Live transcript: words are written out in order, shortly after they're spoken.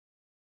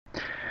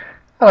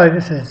Hello,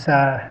 this is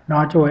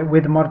Nigel at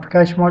Weather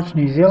Modification Watch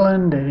New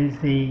Zealand. It is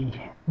the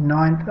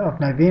 9th of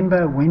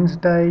November,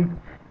 Wednesday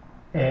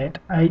at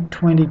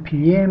 8:20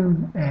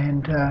 p.m.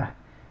 and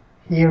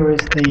here is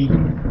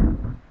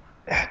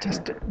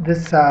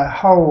this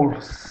whole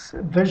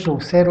visual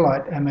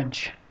satellite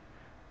image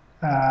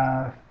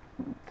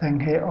thing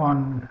here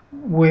on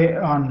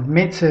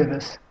Met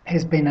Service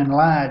has been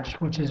enlarged,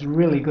 which is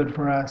really good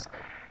for us.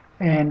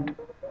 And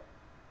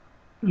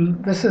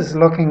this is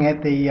looking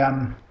at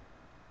the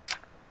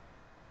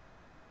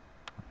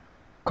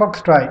Cook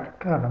Strait.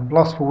 God, I'm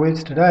lost for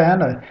words today,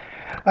 aren't I?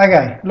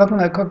 Okay, looking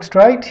at Cook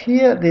Strait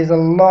here, there's a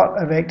lot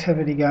of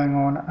activity going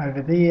on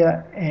over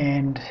there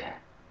and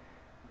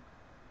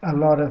a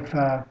lot of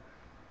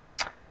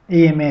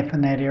EMF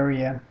in that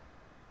area.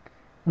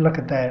 Look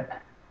at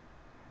that.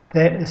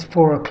 That is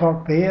 4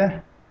 o'clock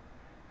there,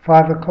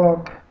 5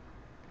 o'clock,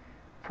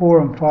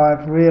 4 and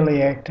 5,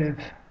 really active.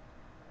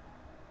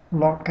 A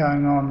lot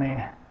going on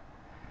there.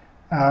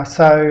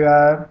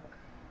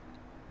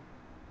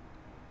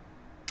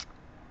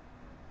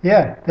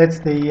 Yeah, that's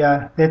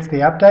the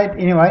update.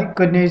 Anyway,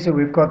 good news that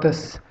we've got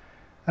this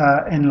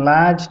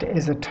enlarged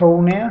as a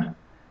tool now.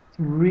 It's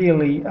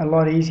really a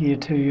lot easier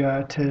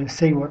to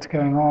see what's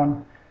going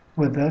on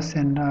with this,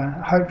 and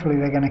hopefully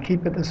they're going to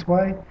keep it this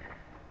way.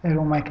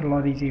 It'll make it a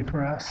lot easier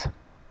for us.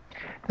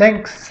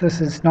 Thanks. This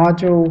is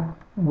Nigel,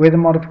 Weather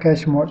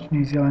Modification Watch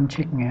New Zealand,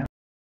 checking out.